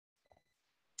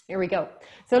Here we go.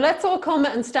 So let's all come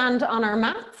and stand on our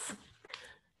mats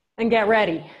and get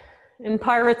ready in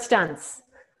pirate stance,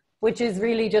 which is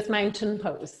really just mountain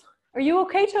pose. Are you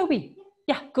okay, Toby?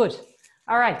 Yeah, good.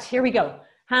 All right, here we go.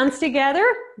 Hands together,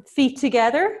 feet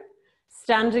together,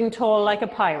 standing tall like a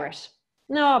pirate.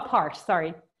 No, apart,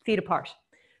 sorry, feet apart.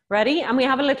 Ready? And we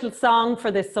have a little song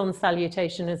for this sun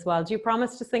salutation as well. Do you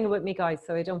promise to sing it with me, guys,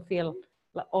 so I don't feel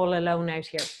all alone out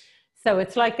here? So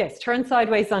it's like this. Turn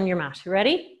sideways on your mat.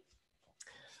 Ready?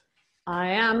 I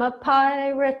am a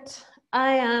pirate.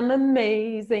 I am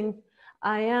amazing.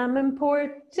 I am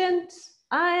important.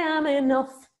 I am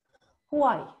enough.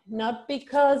 Why? Not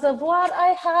because of what I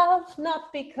have,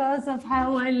 not because of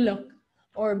how I look,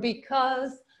 or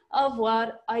because of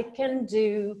what I can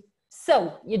do.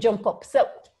 So you jump up. So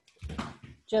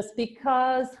just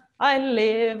because I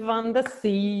live on the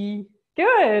sea.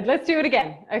 Good. Let's do it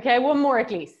again. Okay, one more at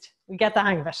least. We get the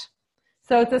hang of it.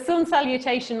 So it's a sun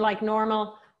salutation like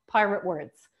normal pirate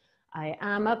words. I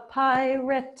am a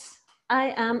pirate.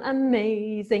 I am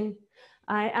amazing.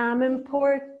 I am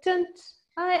important.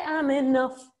 I am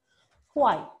enough.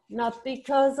 Why? Not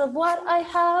because of what I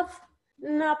have,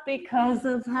 not because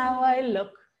of how I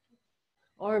look,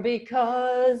 or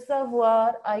because of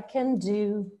what I can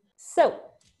do. So,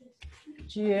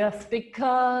 just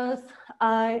because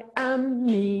I am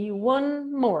me.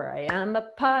 One more. I am a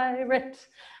pirate.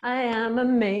 I am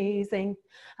amazing.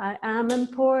 I am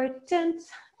important.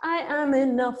 I am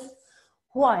enough.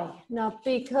 Why? Not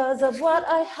because of what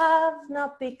I have,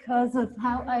 not because of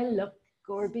how I look,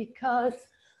 or because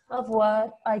of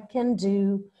what I can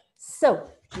do. So,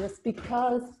 just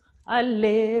because I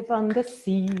live on the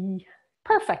sea.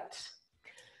 Perfect.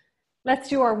 Let's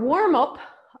do our warm-up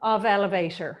of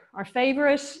elevator, our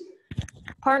favorite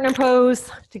partner pose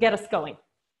to get us going.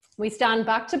 We stand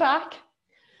back to back,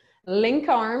 link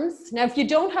arms. Now, if you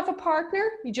don't have a partner,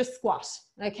 you just squat,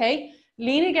 okay?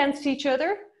 Lean against each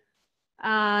other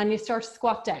and you start to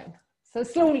squat down. So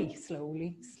slowly,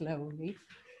 slowly, slowly.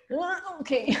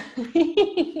 Okay.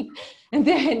 And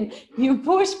then you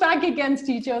push back against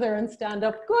each other and stand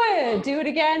up. Good. Do it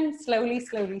again. Slowly,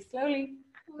 slowly, slowly.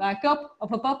 Back up,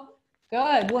 up, up, up.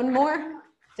 Good. One more.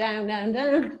 Down, down,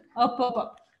 down. Up, up,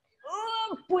 up.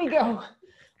 Up we go.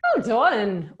 Well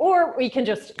done. Or we can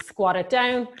just squat it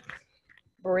down.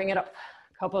 Bring it up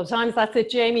a couple of times. That's it,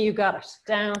 Jamie. You got it.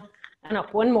 Down and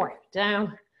up. One more.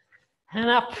 Down and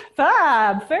up.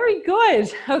 Fab. Very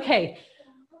good. Okay.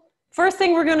 First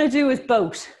thing we're going to do is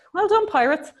boat. Well done,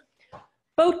 pirates.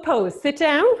 Boat pose. Sit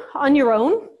down on your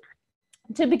own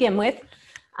to begin with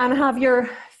and have your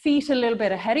feet a little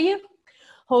bit ahead of you.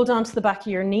 Hold on to the back of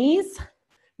your knees.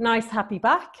 Nice, happy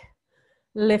back.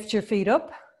 Lift your feet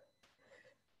up.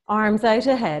 Arms out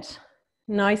ahead.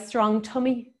 Nice, strong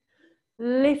tummy.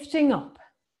 Lifting up.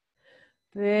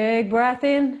 Big breath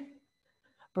in.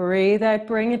 Breathe out,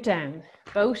 bring it down.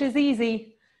 Boat is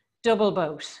easy. Double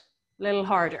boat. A little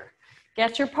harder.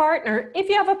 Get your partner. If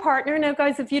you have a partner, now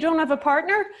guys, if you don't have a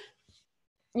partner,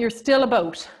 you're still a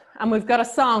boat. And we've got a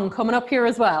song coming up here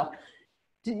as well.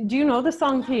 Do you know the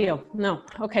song, Theo? No.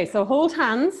 Okay, so hold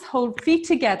hands, hold feet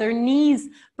together, knees,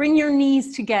 bring your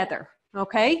knees together,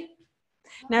 okay?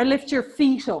 Now lift your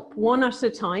feet up one at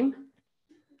a time.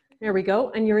 There we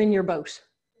go, and you're in your boat.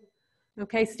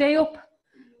 Okay, stay up.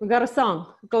 We've got a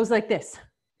song. It goes like this.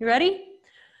 You ready?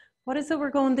 What is it? We're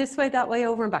going this way, that way,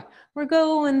 over and back. We're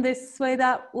going this way,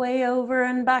 that way, over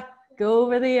and back,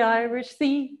 over the Irish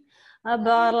Sea. A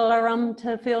bottle of rum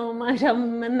to fill my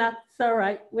tum, and that's all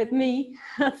right with me.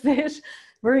 That's it.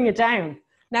 Bring it down.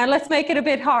 Now let's make it a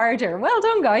bit harder. Well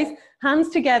done, guys. Hands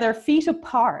together, feet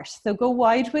apart. So go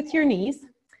wide with your knees.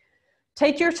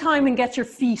 Take your time and get your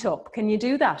feet up. Can you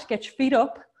do that? Get your feet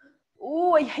up.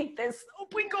 Oh, I hate this.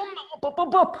 Up we go. Up, up,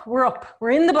 up, up. We're up.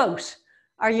 We're in the boat.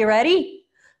 Are you ready?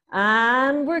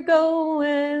 And we're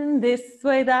going this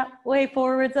way, that way,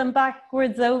 forwards and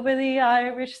backwards over the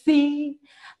Irish Sea.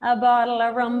 A bottle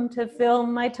of rum to fill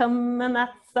my tum, and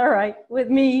that's all right with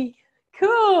me.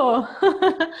 Cool.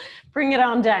 Bring it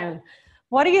on down.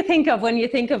 What do you think of when you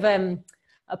think of a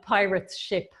pirate's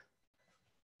ship?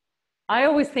 I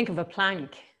always think of a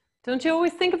plank. Don't you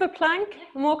always think of a plank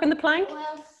and walking the plank?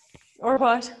 Well, or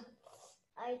what?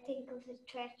 I think of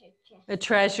a treasure chest. A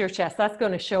treasure chest. That's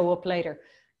going to show up later.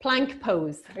 Plank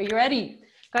pose. Are you ready?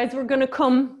 Guys, we're going to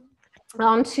come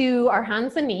onto our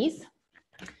hands and knees.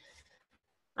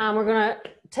 And we're going to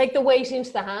take the weight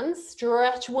into the hands.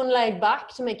 Stretch one leg back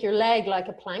to make your leg like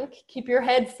a plank. Keep your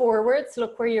head forwards.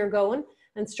 Look where you're going.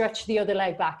 And stretch the other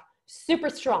leg back. Super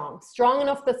strong. Strong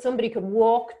enough that somebody could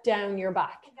walk down your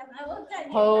back.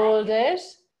 Hold it.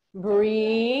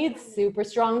 Breathe. Super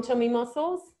strong tummy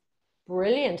muscles.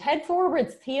 Brilliant. Head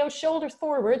forwards, Theo, shoulders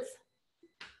forwards.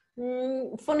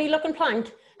 Funny looking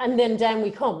plank. And then down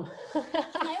we come.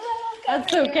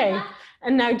 That's okay.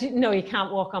 And now, no, you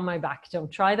can't walk on my back.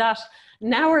 Don't try that.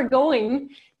 Now we're going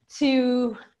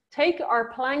to take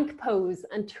our plank pose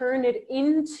and turn it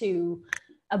into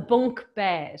a bunk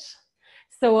bed.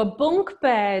 So a bunk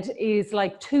bed is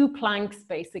like 2 planks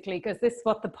basically, because this is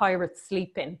what the pirates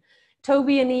sleep in.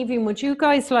 Toby and Evie, would you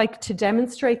guys like to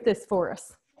demonstrate this for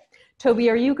us?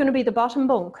 Toby, are you going to be the bottom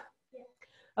bunk? Yeah.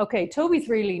 Okay, Toby's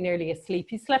really nearly asleep.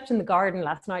 He slept in the garden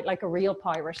last night like a real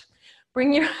pirate.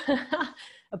 Bring your,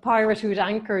 a pirate who'd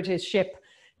anchored his ship.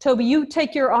 Toby, you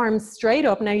take your arms straight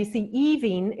up. Now you see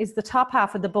Evie is the top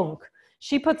half of the bunk.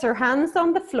 She puts her hands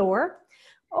on the floor.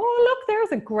 Oh, look,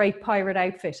 there's a great pirate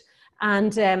outfit.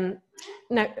 And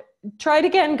now try it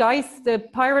again, guys. The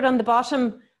pirate on the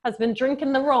bottom has been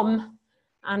drinking the rum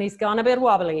and he's gone a bit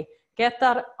wobbly. Get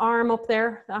that arm up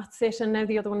there. That's it. And now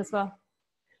the other one as well.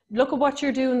 Look at what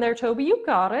you're doing there, Toby. You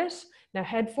got it. Now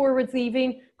head forwards,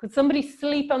 Evie. Could somebody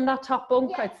sleep on that top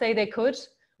bunk? Yeah. I'd say they could.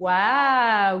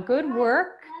 Wow, good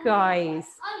work, guys.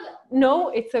 No,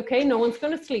 it's okay. No one's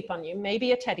going to sleep on you.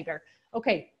 Maybe a teddy bear.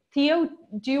 Okay, Theo,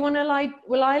 do you want to lie?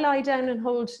 Will I lie down and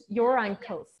hold your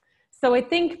ankles? So I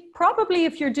think probably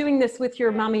if you're doing this with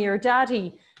your mommy or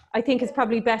daddy, I think it's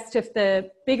probably best if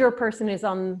the bigger person is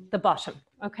on the bottom,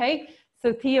 okay?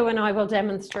 So Theo and I will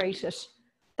demonstrate it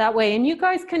that way, and you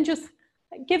guys can just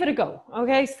give it a go,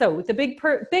 okay? So the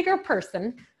bigger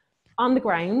person on the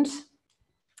ground.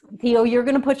 Theo, you're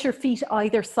gonna put your feet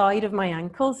either side of my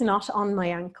ankles, not on my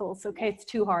ankles, okay? It's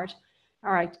too hard.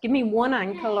 All right, give me one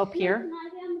ankle up here.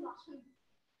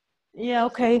 Yeah,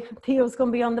 okay, Theo's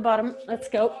gonna be on the bottom. Let's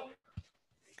go.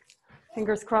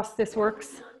 Fingers crossed this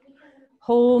works.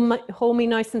 Hold me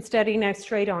nice and steady now,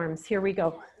 straight arms. Here we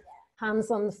go. Hands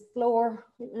on the floor.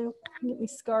 Get my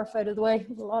scarf out of the way.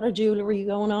 There's a lot of jewelry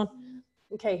going on.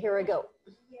 Okay, here I go.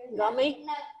 You got me?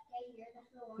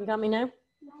 You got me now?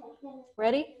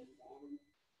 Ready?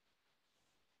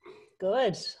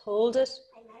 Good. Hold it.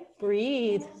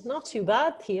 Breathe. Not too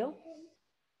bad, Theo.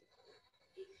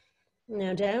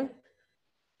 Now down.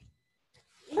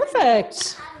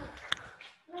 Perfect.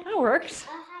 That worked.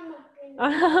 A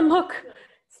hammock.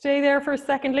 Stay there for a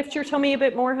second. Lift your tummy a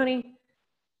bit more, honey.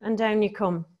 And down you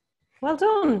come. Well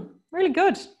done. Really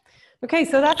good. Okay,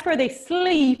 so that's where they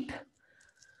sleep.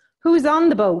 Who's on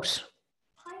the boat?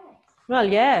 Well,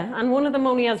 yeah, and one of them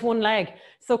only has one leg.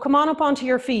 So come on up onto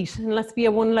your feet and let's be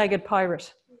a one-legged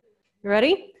pirate. You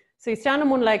ready? So you stand on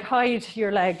one leg, hide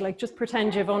your leg, like just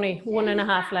pretend you've only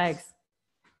 1.5 legs.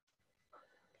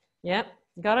 Yeah,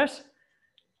 got it?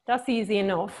 That's easy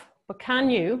enough. But can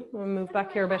you, I'll move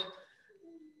back here a bit.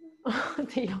 Oh,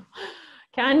 Theo,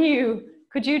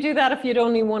 could you do that if you'd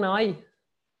only one eye?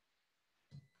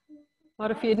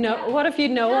 What if you'd no eyes?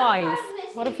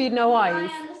 What if you'd no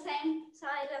eyes? on the same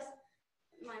side as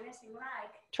my missing leg.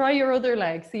 Try your other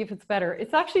leg, see if it's better.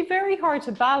 It's actually very hard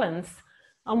to balance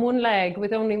on one leg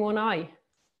with only one eye.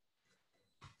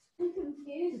 It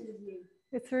confuses you.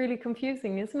 It's really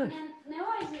confusing, isn't it? No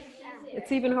eyes is easier.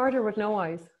 It's even harder with no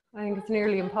eyes. I think it's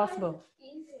nearly impossible.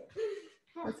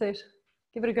 That's it.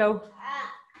 Give it a go.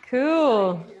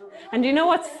 Cool. And do you know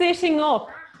what's sitting up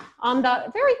on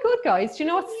that? Very good, guys. Do you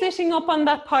know what's sitting up on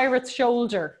that pirate's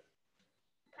shoulder?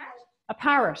 A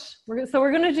parrot. So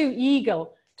we're going to do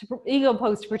eagle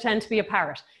pose to pretend to be a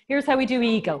parrot. Here's how we do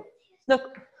eagle.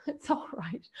 Look, it's all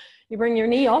right. You bring your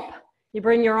knee up. You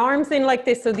bring your arms in like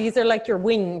this. So these are like your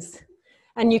wings.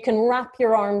 And you can wrap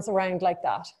your arms around like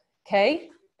that. Okay?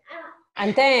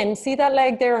 And then, see that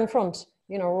leg there in front?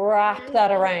 You know, wrap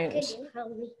that around.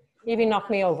 Evie knocked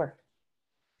me over.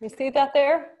 You see that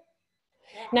there?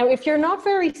 Now, if you're not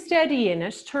very steady in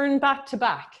it, turn back to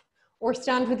back or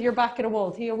stand with your back at a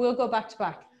wall. Theo, we'll go back to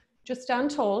back. Just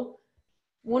stand tall,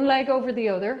 one leg over the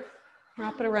other,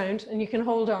 wrap it around, and you can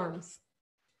hold arms.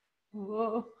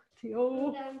 Whoa,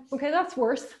 Theo. Okay, that's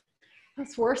worse.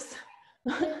 That's worse.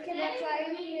 Can I try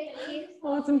with you?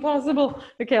 Oh, it's impossible.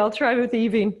 Okay, I'll try with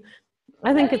Evie.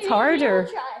 I think it's harder.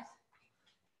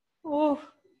 Oh,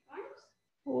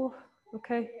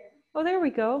 okay. Oh, there we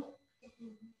go.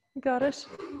 You got it.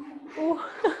 Oh,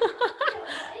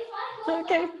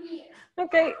 okay.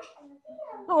 Okay.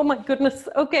 Oh my goodness.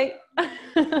 Okay.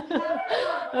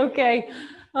 Okay.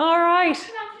 All right.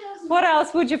 What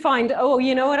else would you find? Oh,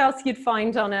 you know what else you'd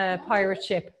find on a pirate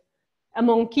ship? A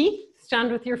monkey.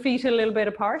 Stand with your feet a little bit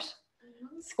apart.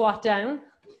 Squat down.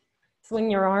 Swing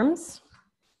your arms.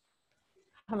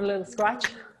 Have a little scratch.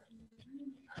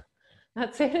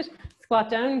 That's it. Squat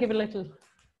down, give a little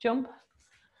jump.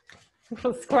 A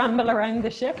little scramble around the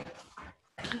ship.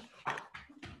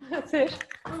 That's it.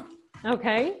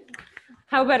 Okay.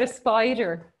 How about a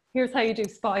spider? Here's how you do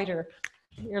spider.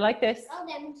 You're like this. I'll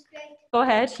demonstrate. Go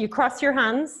ahead. You cross your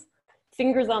hands,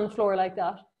 fingers on the floor like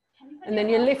that. And then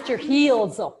you lift your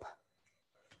heels up.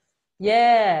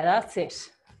 Yeah, that's it.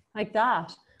 Like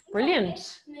that.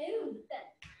 Brilliant. Move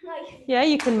then. Like, Yeah,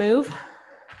 you can move.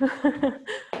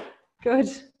 Good.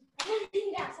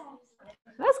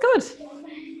 That's good.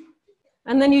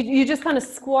 And then you just kind of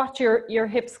squat your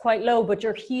hips quite low, but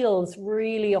your heels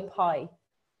really up high.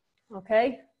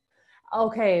 Okay?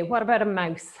 Okay, what about a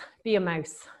mouse? Be a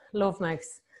mouse. Love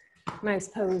mouse. Mouse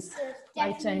pose.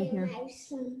 Right down here.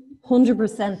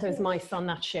 100% there's mice on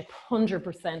that ship.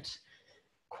 100%.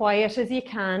 Quiet as you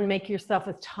can. Make yourself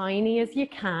as tiny as you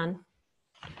can.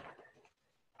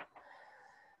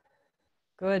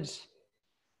 Good.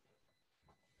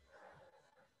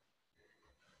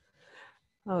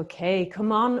 Okay,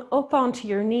 come on up onto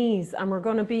your knees and we're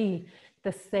going to be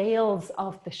the sails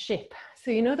of the ship. So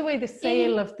you know the way the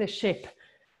sail of the ship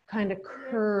kind of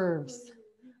curves?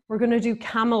 We're going to do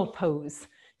camel pose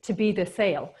to be the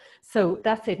sail. So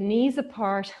that's it, knees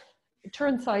apart.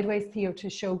 Turn sideways, Theo, to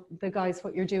show the guys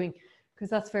what you're doing, because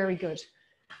that's very good.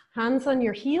 Hands on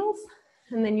your heels,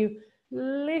 and then you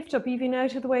lift up, even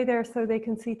out of the way there so they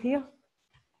can see Theo.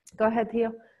 Go ahead,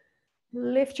 Theo.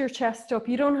 Lift your chest up.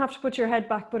 You don't have to put your head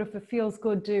back, but if it feels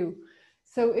good, do.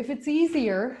 So if it's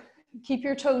easier, keep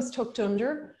your toes tucked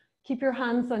under. Keep your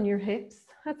hands on your hips.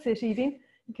 That's it, Evie.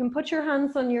 You can put your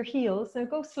hands on your heels. Now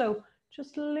go slow.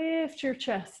 Just lift your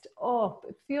chest up.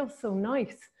 It feels so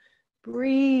nice.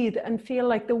 Breathe and feel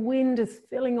like the wind is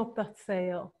filling up that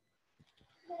sail.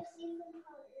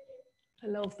 I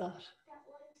love that.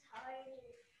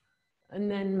 And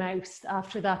then mouse.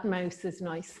 After that, mouse is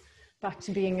nice. Back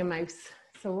to being a mouse.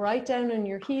 So right down on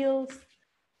your heels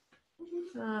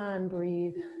and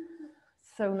breathe.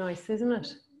 So nice, isn't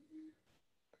it?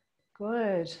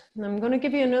 Good. And I'm going to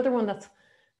give you another one that's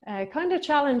kind of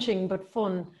challenging but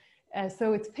fun.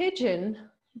 So it's pigeon,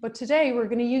 but today we're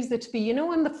going to use it to be, you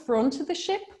know, on the front of the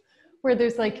ship where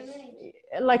there's like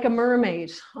a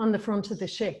mermaid on the front of the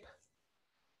ship.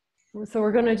 So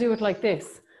we're going to do it like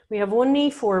this. We have one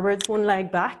knee forwards, one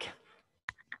leg back.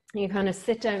 You kind of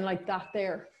sit down like that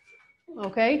there.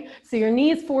 Okay, so your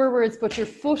knee is forwards, but your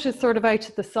foot is sort of out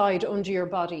to the side under your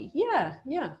body. Yeah,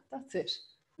 that's it.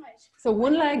 So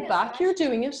one leg back, you're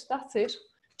doing it, that's it.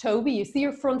 Toby, you see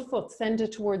your front foot, send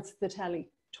it towards the telly,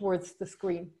 towards the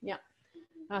screen. Yeah,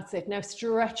 that's it. Now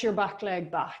stretch your back leg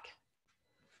back.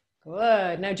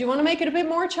 Good. Now, do you want to make it a bit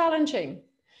more challenging?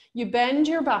 You bend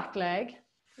your back leg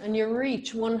and you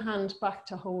reach one hand back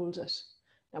to hold it.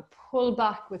 Now pull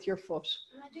back with your foot.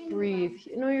 Breathe.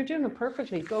 No, you're doing it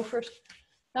perfectly. Go for it.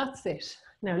 That's it.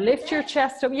 Now lift your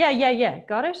chest up. Yeah.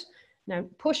 Got it? Now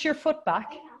push your foot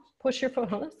back. Push your foot.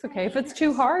 Oh, that's okay. If it's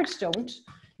too hard, don't.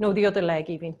 No, the other leg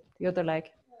even. The other leg.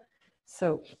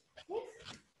 So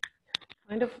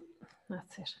kind of,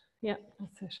 that's it. Yeah,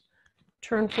 that's it.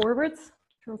 Turn forwards.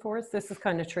 Turn forwards. This is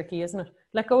kind of tricky, isn't it?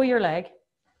 Let go of your leg.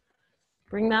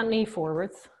 Bring that knee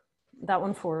forwards. That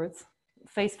one forwards.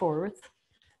 Face forwards.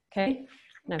 Okay,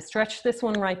 now stretch this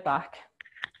one right back,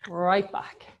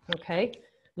 okay?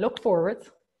 Look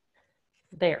forwards,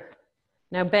 there.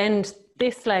 Now bend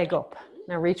this leg up.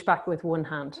 Now reach back with one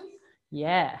hand.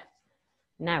 Yeah.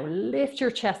 Now lift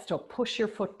your chest up, push your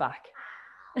foot back.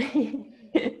 You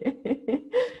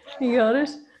got it?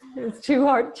 It's too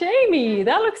hard. Jamie,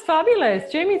 that looks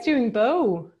fabulous. Jamie's doing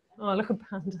bow. Oh, look at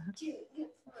Panda.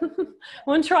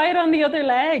 One, try it on the other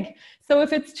leg. So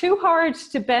if it's too hard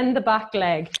to bend the back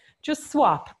leg, just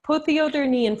swap. Put the other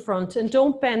knee in front and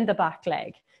don't bend the back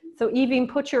leg. So Evie,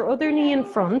 put your other knee in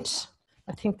front.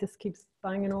 I think this keeps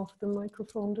banging off the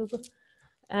microphone, does it?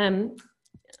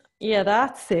 Yeah,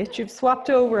 that's it. You've swapped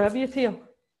over, have you, Theo?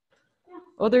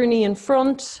 Other knee in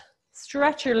front.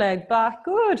 Stretch your leg back.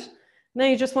 Good. Now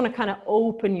you just want to kind of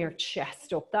open your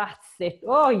chest up. That's it.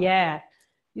 Oh, yeah.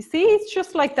 You see, it's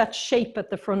just like that shape at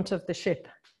the front of the ship.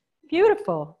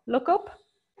 Beautiful. Look up.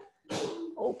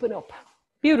 Open up.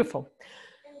 Beautiful.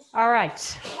 All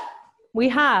right. We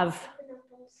have,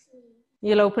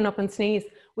 you'll open up and sneeze.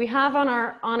 We have on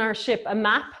our ship a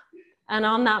map, and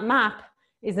on that map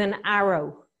is an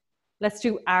arrow. Let's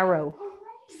do arrow.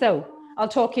 So I'll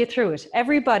talk you through it.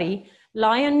 Everybody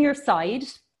lie on your side.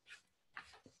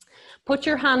 Put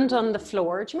your hand on the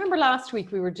floor. Do you remember last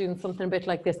week we were doing something a bit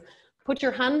like this? Put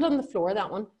your hand on the floor, that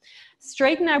one.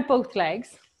 Straighten out both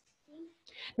legs.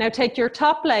 Now take your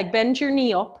top leg, bend your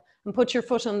knee up and put your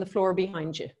foot on the floor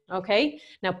behind you, okay?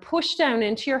 Now push down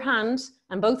into your hand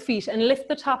and both feet and lift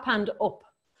the top hand up.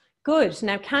 Good.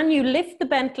 Now can you lift the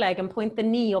bent leg and point the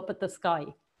knee up at the sky?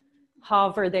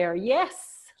 Hover there. Yes.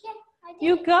 Yeah, I did.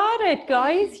 You got it,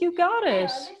 guys. You got Yeah, it. other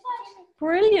side.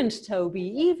 Brilliant, Toby.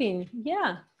 Evie,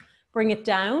 yeah. Bring it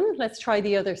down. Let's try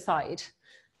the other side.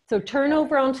 So turn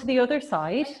over onto the other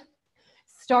side.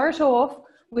 Start off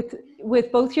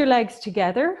with both your legs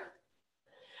together.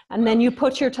 And then you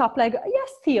put your top leg, yes,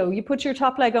 Theo, you put your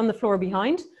top leg on the floor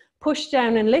behind. Push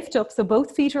down and lift up. So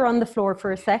both feet are on the floor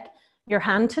for a sec. Your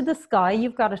hand to the sky.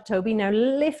 You've got it, Toby. Now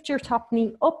lift your top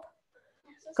knee up.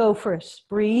 Go for it.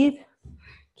 Breathe.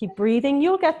 Keep breathing.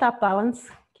 You'll get that balance.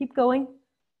 Keep going.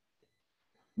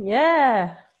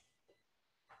 Yeah.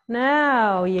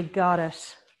 Now you got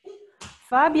it.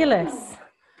 Fabulous.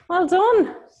 Well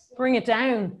done. Bring it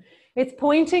down. It's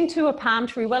pointing to a palm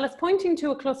tree. Well, it's pointing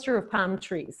to a cluster of palm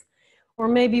trees, or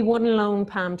maybe one lone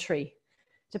palm tree.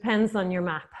 Depends on your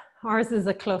map. Ours is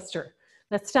a cluster.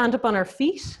 Let's stand up on our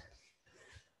feet.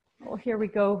 Oh, here we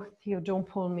go. Theo, don't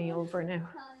pull me over now.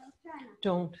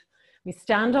 Don't. We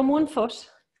stand on one foot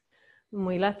and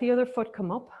we let the other foot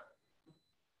come up.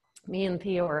 Me and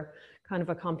Theo are kind of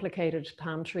a complicated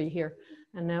palm tree here.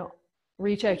 And now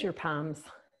reach out your palms.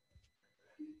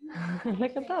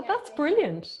 Look at that. That's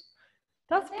brilliant.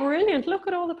 That's brilliant. Look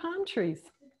at all the palm trees.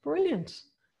 Brilliant.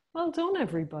 Well done,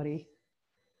 everybody.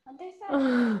 Other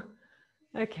side.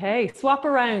 Okay, swap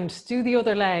around. Do the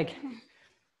other leg.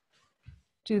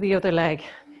 Do the other leg.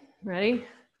 Ready?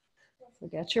 So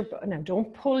get your, now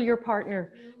don't pull your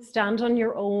partner. Stand on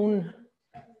your own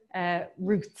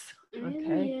roots.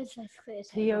 Okay.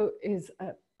 Theo is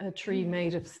a tree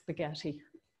made of spaghetti.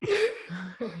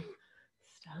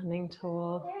 Standing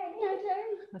tall.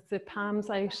 That's it, palms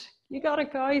out. You got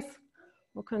it, guys.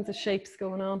 All kinds of shapes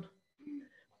going on.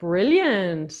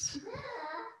 Brilliant.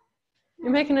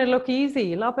 You're making it look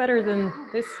easy, a lot better than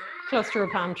this cluster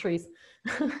of palm trees.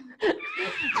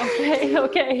 Okay,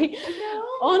 okay.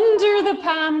 Under the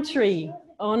palm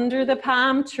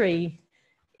tree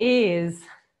is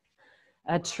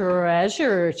a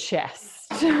treasure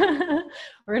chest. We're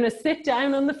going to sit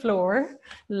down on the floor,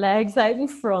 legs out in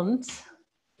front.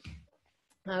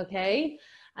 Okay,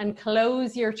 and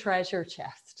close your treasure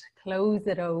chest. Close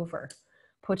it over.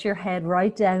 Put your head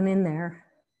right down in there.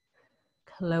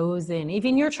 Close in.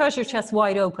 Even your treasure chest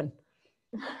wide open.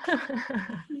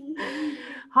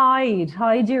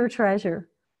 Hide your treasure.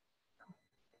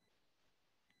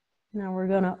 Now we're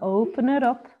going to open it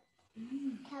up.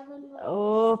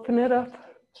 Open it up.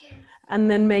 And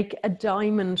then make a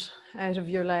diamond out of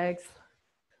your legs.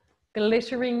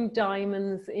 Glittering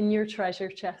diamonds in your treasure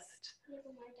chest.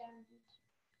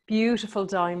 Beautiful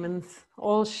diamonds,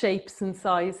 all shapes and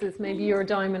sizes. Maybe your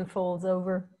diamond falls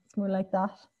over. It's more like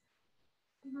that.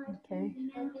 Okay.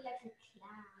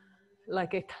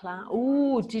 Like a clam.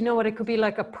 Oh, do you know what? It could be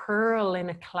like a pearl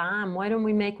in a clam. Why don't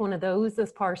we make one of those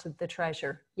as part of the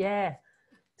treasure? Yeah.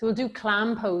 So we'll do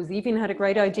clam pose. Evie had a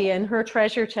great idea. And her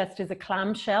treasure chest is a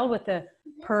clam shell with a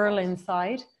pearl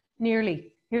inside.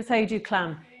 Nearly. Here's how you do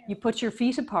clam. You put your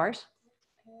feet apart.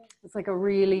 It's like a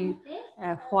really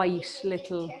white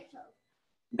little,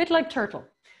 bit like turtle.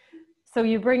 So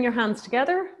you bring your hands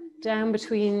together, down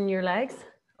between your legs,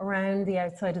 around the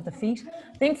outside of the feet.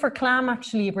 I think for clam,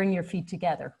 actually, you bring your feet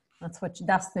together. That's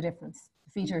the difference.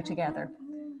 The feet are together.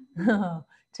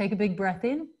 Take a big breath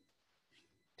in.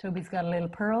 Toby's got a little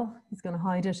pearl. He's going to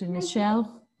hide it in his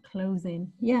shell. Close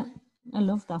in. Yeah, I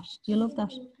love that. Do you love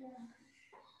that?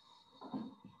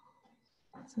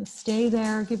 So stay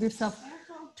there. Give yourself...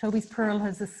 Toby's pearl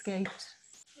has escaped.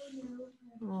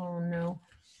 Oh no.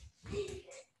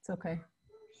 It's okay.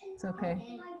 It's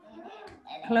okay.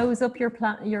 Close up your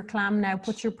clam now.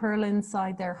 Put your pearl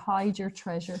inside there. Hide your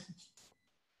treasure.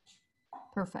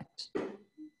 Perfect.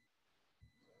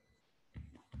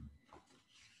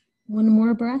 One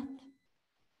more breath.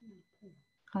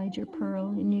 Hide your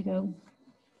pearl. In you go.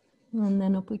 And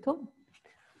then up we come.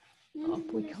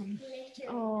 Up we come.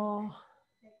 Oh,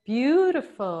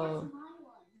 beautiful.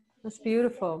 That's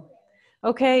beautiful.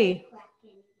 Okay,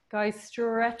 guys,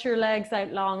 stretch your legs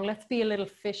out long. Let's be a little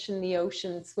fish in the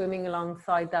ocean swimming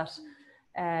alongside that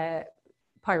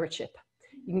pirate ship.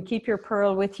 You can keep your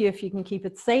pearl with you if you can keep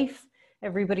it safe.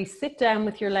 Everybody sit down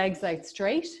with your legs out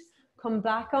straight. Come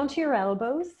back onto your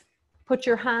elbows. Put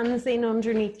your hands in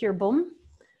underneath your bum.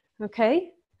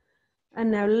 Okay? And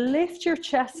now lift your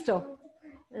chest up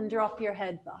and drop your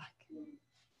head back.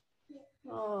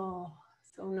 Oh,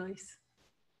 so nice.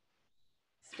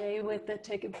 Stay with it.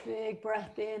 Take a big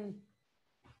breath in.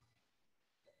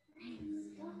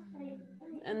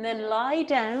 And then lie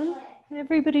down.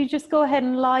 Everybody just go ahead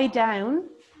and lie down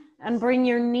and bring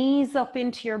your knees up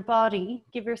into your body.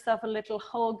 Give yourself a little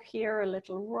hug here, a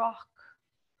little rock,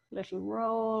 a little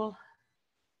roll.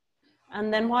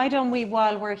 And then why don't we,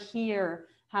 while we're here,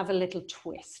 have a little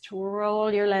twist.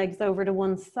 Roll your legs over to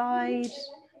one side.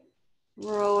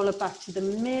 Roll it back to the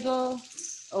middle.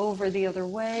 Over the other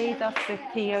way. That's it,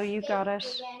 Theo, you got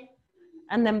it.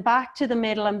 And then back to the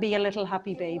middle and be a little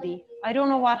happy baby. I don't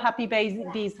know what happy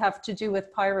babies have to do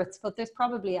with pirates, but there's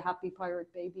probably a happy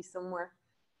pirate baby somewhere.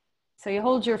 So you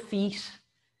hold your feet.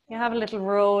 You have a little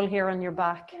roll here on your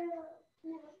back.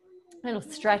 It'll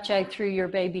stretch out through your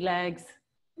baby legs.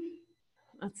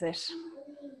 That's it.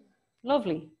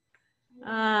 Lovely.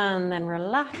 And then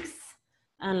relax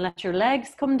and let your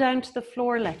legs come down to the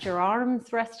floor. Let your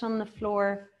arms rest on the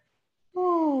floor.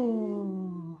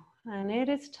 Ooh. And it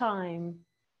is time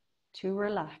to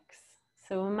relax.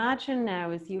 So imagine now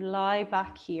as you lie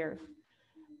back here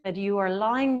that you are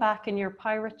lying back in your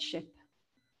pirate ship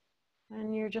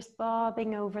and you're just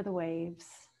bobbing over the waves.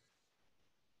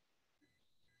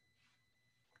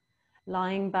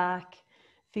 Lying back,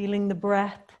 feeling the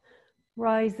breath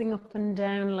rising up and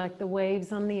down like the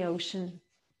waves on the ocean.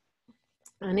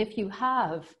 And if you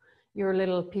have your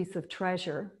little piece of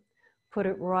treasure, put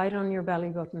it right on your belly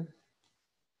button.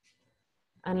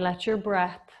 And let your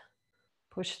breath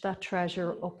push that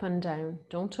treasure up and down.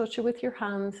 Don't touch it with your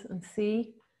hands, and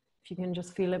see if you can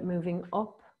just feel it moving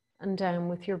up and down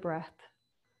with your breath.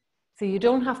 So you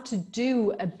don't have to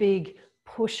do a big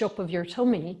push up of your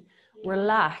tummy.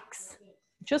 Relax,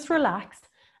 just relax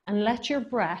and let your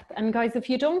breath. And guys, if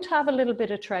you don't have a little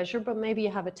bit of treasure, but maybe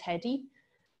you have a teddy,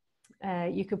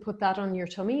 you could put that on your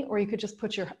tummy, or you could just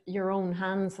put your own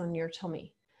hands on your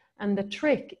tummy. And the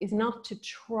trick is not to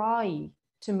try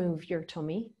to move your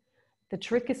tummy. The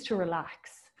trick is to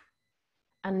relax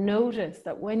and notice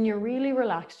that when you're really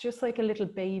relaxed, just like a little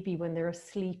baby when they're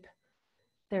asleep,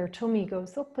 their tummy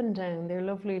goes up and down, their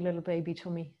lovely little baby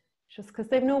tummy, just because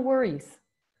they've no worries.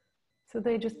 So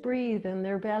they just breathe and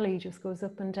their belly just goes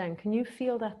up and down. Can you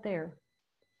feel that there?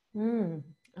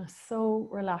 So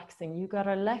relaxing. You got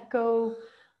to let go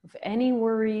of any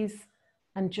worries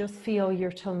and just feel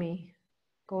your tummy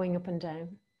going up and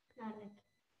down.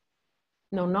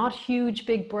 No, not huge,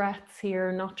 big breaths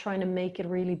here, not trying to make it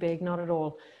really big, not at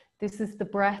all. This is the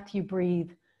breath you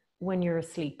breathe when you're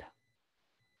asleep.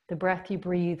 The breath you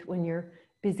breathe when you're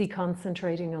busy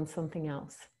concentrating on something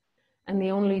else. And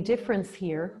the only difference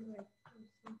here,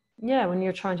 when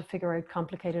you're trying to figure out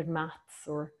complicated maths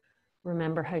or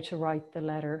remember how to write the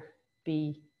letter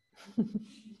B.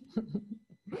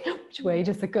 Which way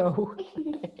does it go?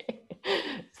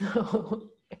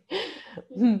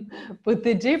 But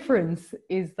the difference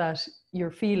is that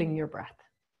you're feeling your breath.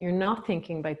 You're not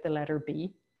thinking about the letter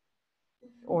B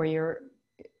or your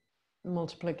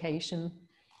multiplication.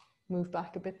 Move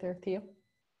back a bit there, Theo.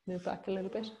 Move back a little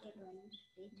bit.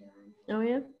 Oh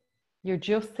yeah? You're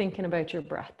just thinking about your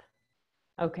breath.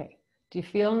 Okay. Do you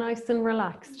feel nice and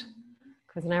relaxed?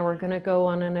 Because now we're going to go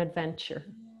on an adventure.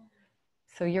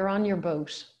 So you're on your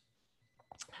boat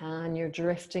and you're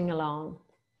drifting along.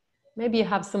 Maybe you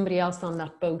have somebody else on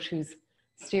that boat who's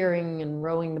steering and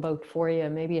rowing the boat for you.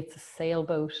 Maybe it's a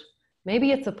sailboat.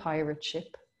 Maybe it's a pirate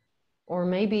ship. Or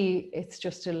maybe it's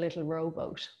just a little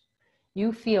rowboat.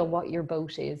 You feel what your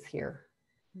boat is here.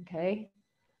 Okay?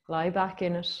 Lie back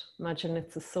in it. Imagine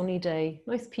it's a sunny day,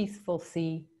 nice peaceful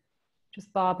sea.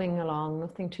 Just bobbing along,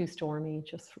 nothing too stormy,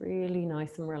 just really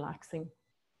nice and relaxing.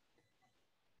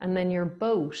 And then your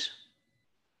boat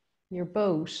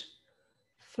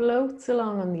floats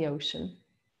along on the ocean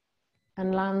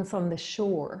and lands on the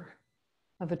shore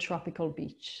of a tropical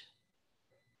beach.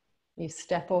 You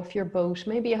step off your boat,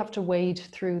 maybe you have to wade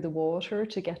through the water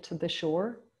to get to the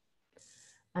shore,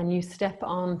 and you step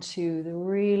onto the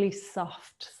really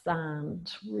soft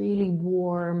sand, really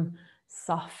warm,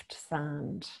 soft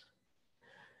sand.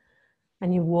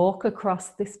 And you walk across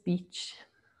this beach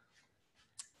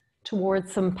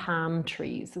towards some palm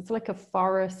trees. It's like a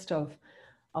forest of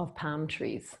palm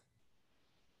trees.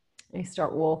 You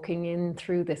start walking in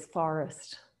through this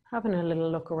forest, having a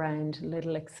little look around, a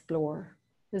little explore.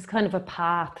 There's kind of a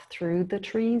path through the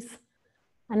trees.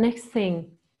 And next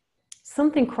thing,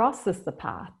 something crosses the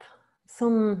path.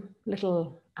 Some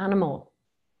little animal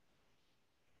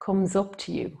comes up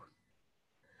to you.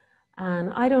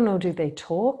 And I don't know, do they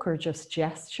talk or just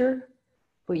gesture?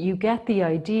 But you get the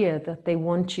idea that they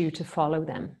want you to follow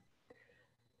them.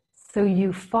 So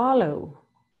you follow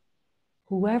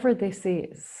whoever this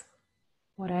is,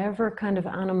 whatever kind of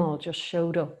animal just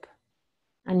showed up.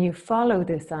 And you follow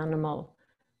this animal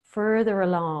further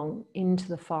along into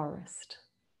the forest.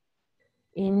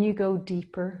 In you go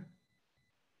deeper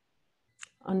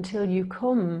until you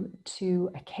come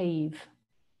to a cave.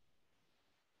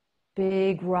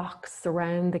 Big rocks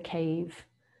surround the cave,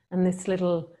 and this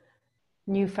little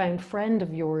newfound friend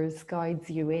of yours guides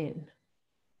you in.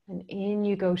 And in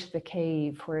you go to the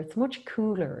cave where it's much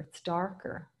cooler, it's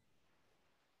darker.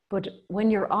 But when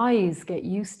your eyes get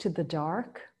used to the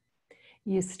dark,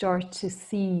 you start to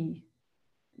see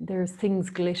there's things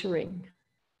glittering.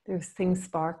 There's things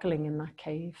sparkling in that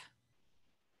cave.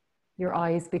 Your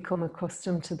eyes become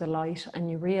accustomed to the light and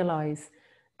you realize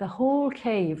the whole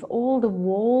cave, all the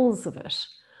walls of it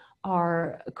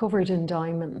are covered in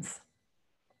diamonds,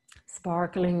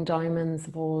 sparkling diamonds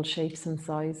of all shapes and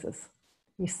sizes.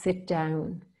 You sit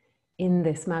down in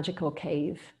this magical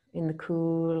cave, in the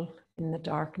cool, in the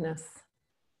darkness.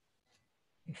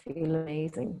 You feel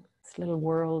amazing. This little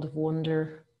world of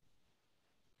wonder.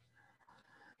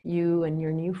 You and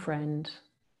your new friend.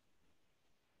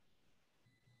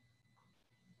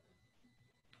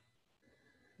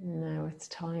 Now it's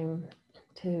time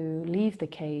to leave the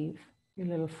cave. Your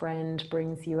little friend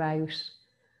brings you out,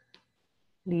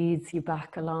 leads you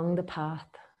back along the path,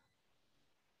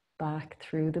 back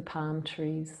through the palm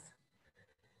trees.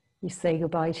 You say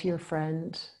goodbye to your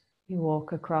friend. You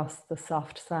walk across the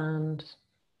soft sand,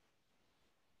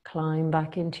 climb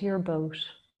back into your boat,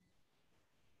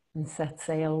 and set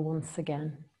sail once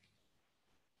again.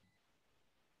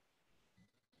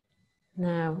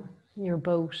 Now your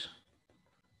boat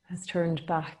has turned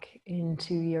back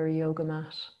into your yoga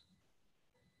mat.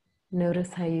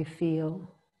 Notice how you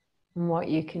feel and what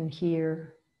you can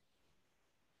hear.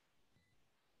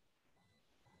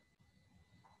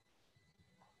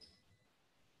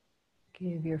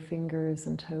 Give your fingers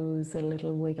and toes a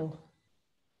little wiggle.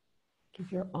 Give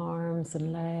your arms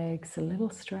and legs a little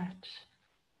stretch.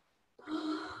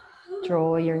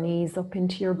 Draw your knees up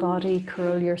into your body,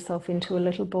 curl yourself into a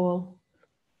little ball.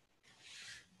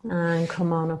 And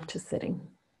come on up to sitting.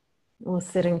 We'll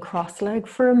sit in cross-legged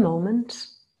for a moment.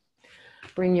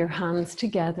 Bring your hands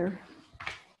together.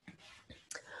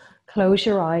 Close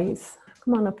your eyes.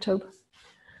 Come on up, Tobe.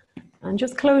 And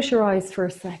just close your eyes for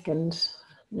a second.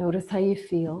 Notice how you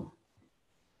feel.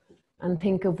 And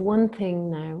think of one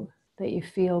thing now that you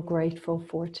feel grateful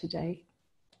for today.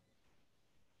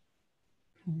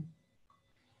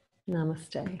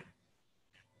 Namaste.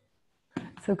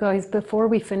 So guys, before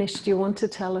we finish, do you want to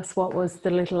tell us what was the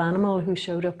little animal who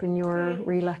showed up in your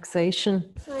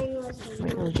relaxation?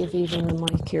 I'll give Ethan the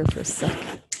mic here for a sec.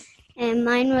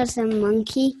 Mine was a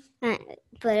monkey,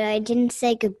 but I didn't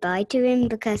say goodbye to him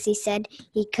because he said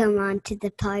he'd come on to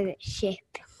the pirate ship.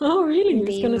 Oh, really? And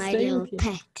He's be going to my stay little with you.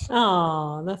 pet.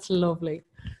 Oh, that's lovely.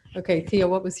 Okay, Thea,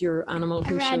 what was your animal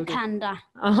who A red showed up? panda.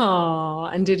 Oh,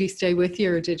 and did he stay with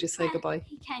you or did you say goodbye?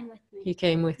 He came with me. He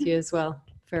came with you as well.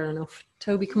 Fair enough.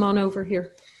 Toby, come on over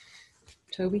here.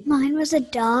 Toby? Mine was a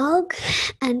dog,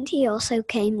 and he also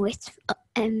came with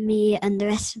me and the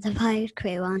rest of the pirate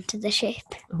crew onto the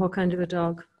ship. What kind of a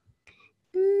dog?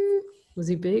 Was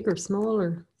he big or small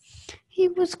or? He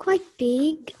was quite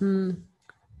big. And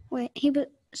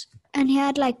he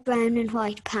had like brown and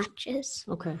white patches.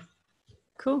 Okay.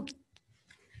 Cool.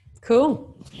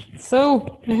 Cool.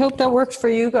 So I hope that worked for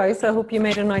you guys. I hope you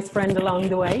made a nice friend along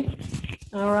the way.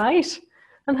 All right.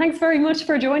 And thanks very much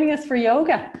for joining us for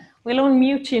yoga. We'll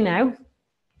unmute you now.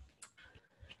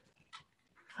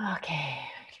 Okay,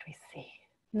 let me see.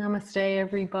 Namaste,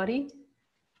 everybody.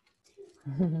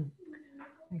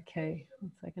 Okay,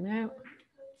 1 second out.